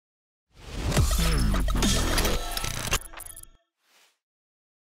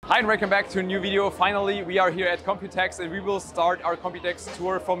Hi and welcome back to a new video. Finally, we are here at Computex and we will start our Computex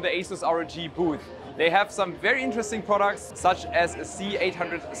tour from the ASUS ROG booth. They have some very interesting products such as a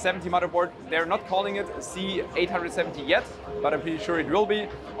C870 motherboard. They're not calling it C870 yet, but I'm pretty sure it will be.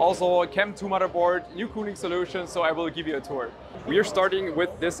 Also a Chem 2 motherboard, new cooling solution, so I will give you a tour. We are starting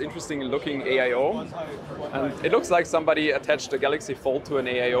with this interesting looking AIO. And it looks like somebody attached a Galaxy Fold to an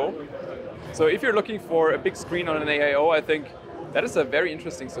AIO. So if you're looking for a big screen on an AIO, I think that is a very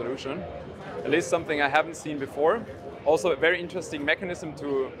interesting solution, at least something I haven't seen before. Also a very interesting mechanism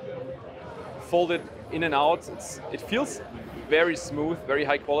to fold it in and out. It feels very smooth, very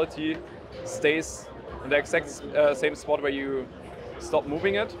high quality, stays in the exact same spot where you stop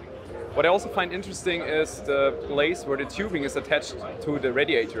moving it. What I also find interesting is the place where the tubing is attached to the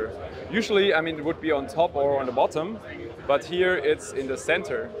radiator. Usually, I mean, it would be on top or on the bottom, but here it's in the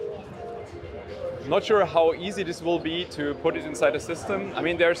center. Not sure how easy this will be to put it inside the system. I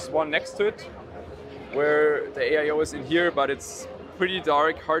mean, there's one next to it where the AIO is in here, but it's pretty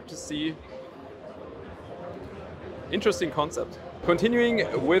dark, hard to see. Interesting concept.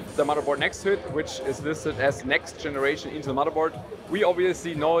 Continuing with the motherboard next to it, which is listed as next generation Intel motherboard, we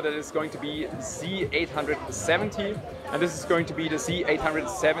obviously know that it's going to be C870, and this is going to be the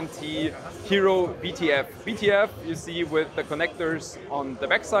C870 Hero BTF. BTF you see with the connectors on the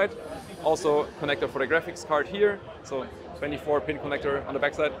backside. Also connector for the graphics card here, so 24-pin connector on the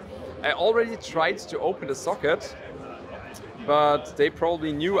backside. I already tried to open the socket, but they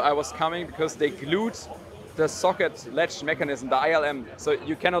probably knew I was coming because they glued the socket latch mechanism, the ILM, so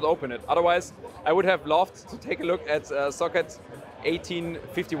you cannot open it. Otherwise, I would have loved to take a look at socket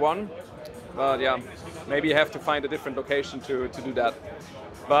 1851, but yeah, maybe you have to find a different location to do that.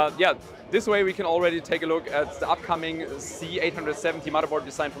 But yeah, this way we can already take a look at the upcoming C870 motherboard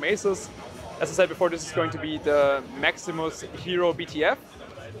design from ASUS. As I said before, this is going to be the Maximus Hero BTF.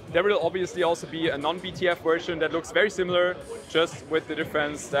 There will obviously also be a non-BTF version that looks very similar, just with the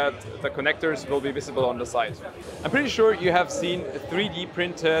difference that the connectors will be visible on the side. I'm pretty sure you have seen 3D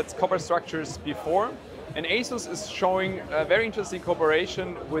printed copper structures before, and ASUS is showing a very interesting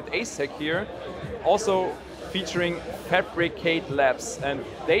cooperation with ASTEC here, also featuring Fabricate Labs, and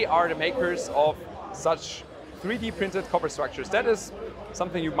they are the makers of such 3D printed copper structures. That is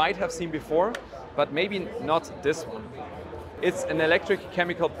something you might have seen before, but maybe not this one. It's an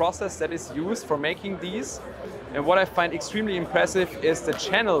electrochemical process that is used for making these, and what I find extremely impressive is the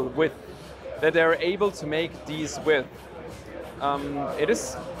channel width that they're able to make these with. It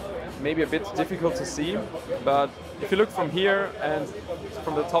is maybe a bit difficult to see, but if you look from here and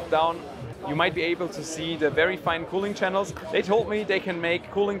from the top down, you might be able to see the very fine cooling channels. They told me they can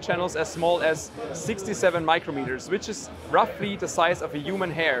make cooling channels as small as 67 micrometers, which is roughly the size of a human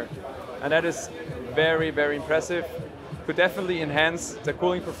hair. And that is very, very impressive. Could definitely enhance the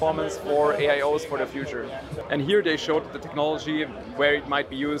cooling performance for AIOs for the future. And here they showed the technology where it might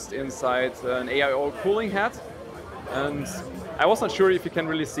be used inside an AIO cooling hat. And I was not sure if you can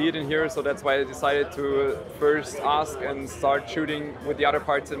really see it in here, so that's why I decided to first ask and start shooting with the other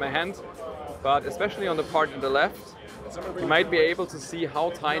parts in my hand. But especially on the part on the left, you might be able to see how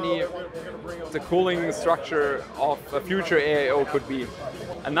tiny the cooling structure of a future AIO could be.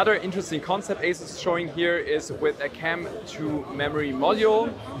 Another interesting concept ASUS is showing here is with a Chem 2 memory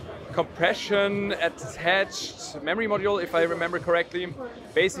module. Compression attached memory module, if I remember correctly.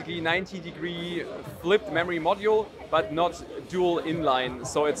 Basically 90-degree flipped memory module, but not dual inline.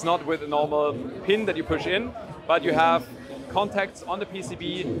 So it's not with a normal pin that you push in, but you have contacts on the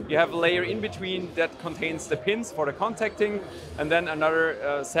PCB, you have a layer in between that contains the pins for the contacting, and then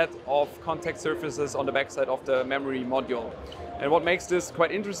another set of contact surfaces on the backside of the memory module. And what makes this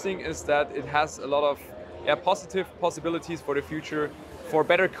quite interesting is that it has a lot of positive possibilities for the future for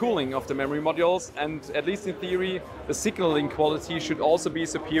better cooling of the memory modules, and at least in theory, the signaling quality should also be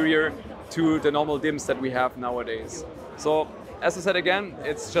superior to the normal DIMMs that we have nowadays. So, as I said again,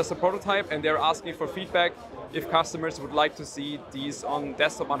 it's just a prototype and they're asking for feedback if customers would like to see these on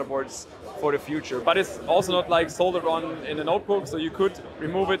desktop motherboards for the future. But it's also not like soldered on in a notebook, so you could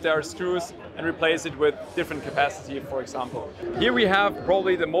remove it, there are screws, and replace it with different capacity, for example. Here we have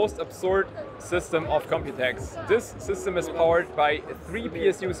probably the most absurd system of Computex. This system is powered by 3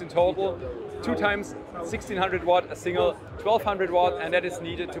 PSUs in total, 2 times 1600 watt, a single 1200 watt, and that is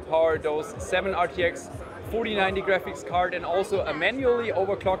needed to power those 7 RTX 4090 graphics card and also a manually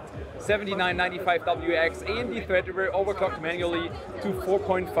overclocked 7995WX AMD Threadripper overclocked manually to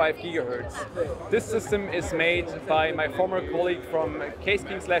 4.5 GHz. This system is made by my former colleague from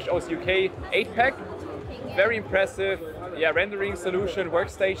CaseKing/OSUK 8-pack. Very impressive rendering solution,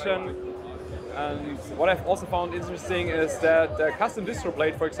 workstation. And what I've also found interesting is that the custom distro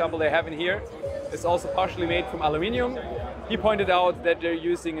plate, for example, they have in here, is also partially made from aluminium. He pointed out that they're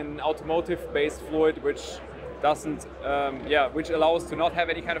using an automotive-based fluid, which doesn't, which allows to not have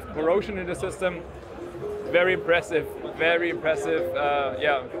any kind of corrosion in the system. Very impressive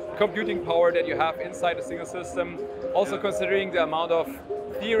computing power that you have inside a single system. Also considering the amount of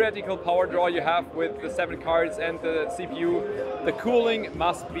theoretical power draw you have with the 7 cards and the CPU, the cooling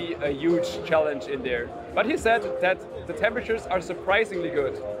must be a huge challenge in there. But he said that the temperatures are surprisingly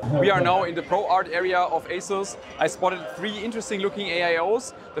good. We are now in the ProArt area of ASUS. I spotted 3 interesting looking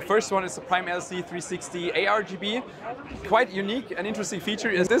AIOs. The first one is the Prime LC 360 ARGB. Quite unique and interesting feature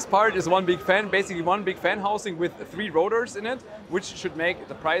is this part is one big fan, basically one big fan housing with 3 rotors in it, which should make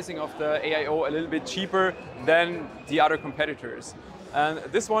the pricing of the AIO a little bit cheaper than the other competitors. And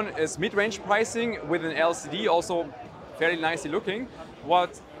this one is mid-range pricing with an LCD, also fairly nicely looking.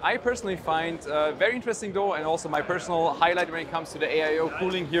 What I personally find very interesting though, and also my personal highlight when it comes to the AIO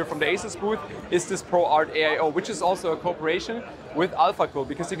cooling here from the ASUS booth, is this ProArt AIO, which is also a cooperation with AlphaCool,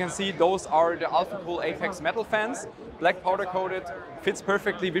 because you can see those are the AlphaCool Apex metal fans, black powder coated, fits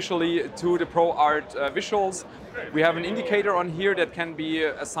perfectly visually to the ProArt visuals. We have an indicator on here that can be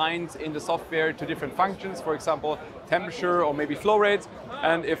assigned in the software to different functions, for example, temperature or maybe flow rate.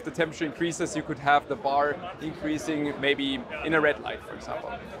 And if the temperature increases, you could have the bar increasing maybe in a red light, for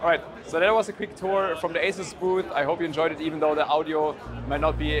example. All right, so that was a quick tour from the ASUS booth. I hope you enjoyed it, even though the audio might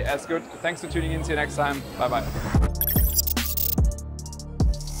not be as good. Thanks for tuning in. See you next time. Bye-bye.